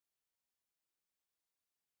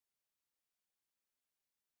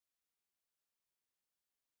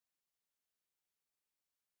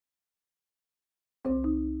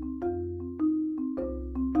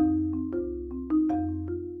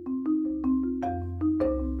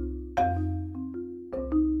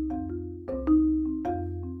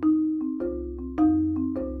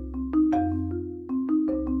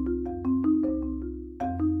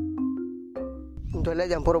la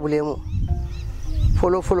jam problème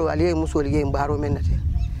folo ali muso ligue mbaro menate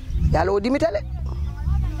yalla o dimitale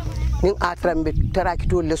nin atrambe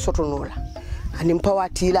tarakito le sotonola anim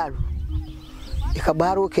pawati lalu e ka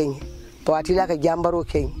baro kenyi pawati la ka jambaro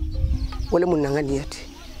kenyi wala mun nanganiyati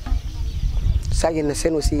saje na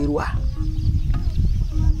seno sirwa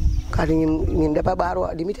kadi min da baro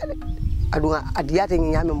dimitale adunga adiyate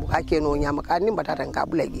nyame mbuka keno nyama kadi batata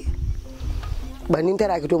ngabulagi banin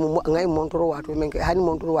tarakito mu ngai montoro wato men hani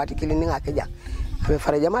montoro wati kilini ngake jang abe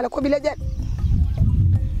faraja mala ko bilaje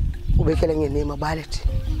ube kala ngene ma baleti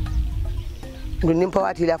ndun nimpa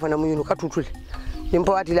wati la fana muyunu katutul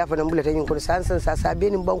nimpa wati la fana mbulata nyin ko sansan sa be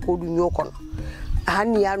nim banko du nyokon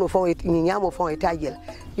hanni yano fon ni nyamo fon etajel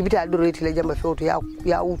ibita do reti la jamba fewto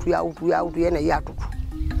ya utu yana ya tutu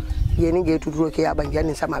yeni ge tutu ke ya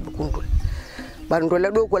banjani sama be kuntul ban do la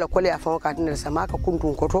do ko la kole ya fon ka tin sama ka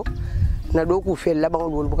kuntun koto na do ku fel la ban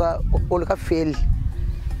do buka ol ka fel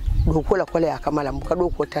do ko la kole ya kamala buka do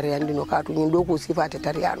ko tariyandi no ka tu nyin do ko sifate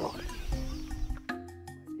tariyano.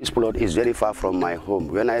 This plot is very far from my home.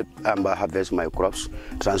 When I harvest my crops,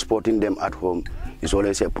 transporting them at home is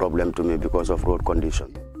always a problem to me because of road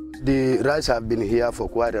condition. The rice have been here for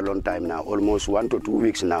quite a long time now, almost 1 to 2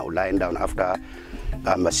 weeks now, lying down after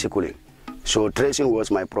sickling. So tracing was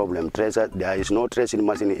my problem. There is no tracing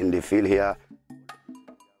machine in the field here.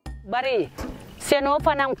 Bari, seno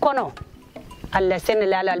fanang kono, alla sen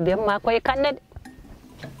lalal be ma koy kanne.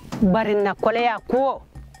 Bari na kole ya ko.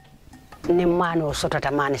 Ni mano soto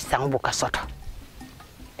tamani sangu ka soto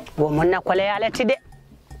wo monna ko le yala tide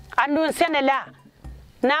andun senela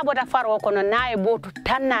na boda faro kono na e botu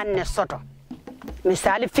tannan ne soto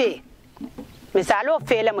misalo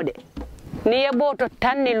fe la mude ni e botu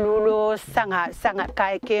tanni lulo sanga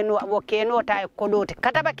kay keno wo keno tay kodote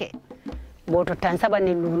katabake botu tan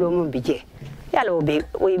sabani lulo mum bije yala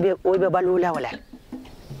obe balula wala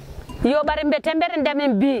yo bare mbetembere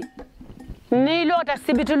ndamen bi ni lota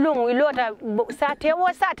sibitulung lota sate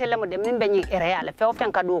wo sate lamude min benyi real fe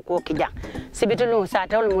ofen ka do ko kija sibitulung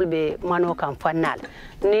sate wol mulbe mano kan fannal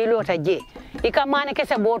ni lota je ika mane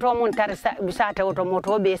kese boto mun tar sate woto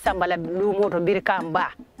moto be sambala lu moto birkam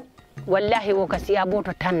ba wallahi wo kasiya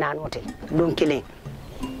boto tannanote don kilin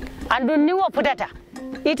andun ni wo putata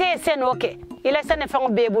ite sen oke ila sen fe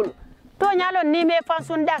bebul to nyalo ni me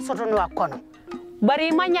fansun da soto no akono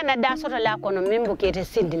bari manya na da soto la kono mimbo kete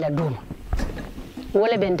sindi la duma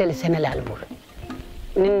wala bentel senelal bul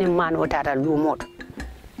ninni mano tata lumoto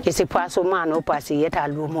kesi paso mano pasi yeta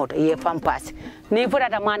lumoto ye fam pasi ni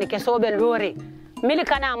furata mani ke sobe lore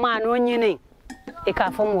milikana mano nyine e ka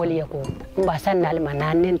fam woli ko mba sannal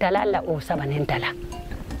manan talalla o sabanen tala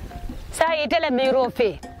sa itele miro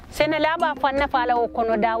fe senela ba fanna fala o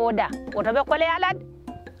kono dawoda o to be kole alad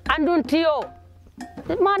andun tiyo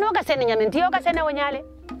mano ka sen nyamin tiyo ka sene wonyale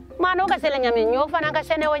mano ka sene nyamin nyo fana ka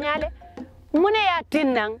sene wonyale mune ya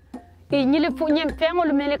tinnan i nyili fu nyem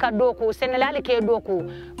fengol mele ka doku senelal ke doku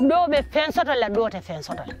do be fensoto la do te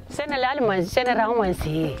fensoto senelal man senera man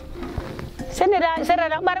si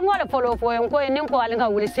senera bar ngole polo fo en ko nin ko alga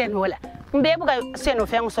wuli sen wala mbe buka seno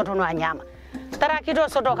feng soto no anyama tarakito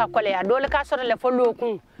soto ka kole ya dole ka soto le fo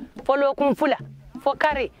lokun fula fo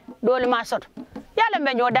kari dole ma soto yalla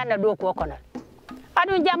mbe nyodanna doku kono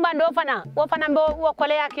adun jambando fana wo fana wo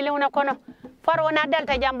kole ya kilewna kono faro na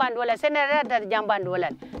dalta jambando la senera dalta jambando la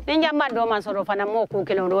ni jambando man soro fana mo ku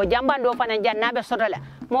kilo do jambando fana jannabe soro la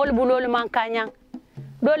mol bulol man kanya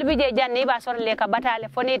dol bije janni ba soro le ka batale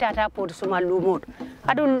foni tata pot suma lumot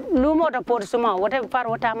adu lumot pot suma wota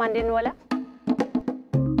faro ta mandin wala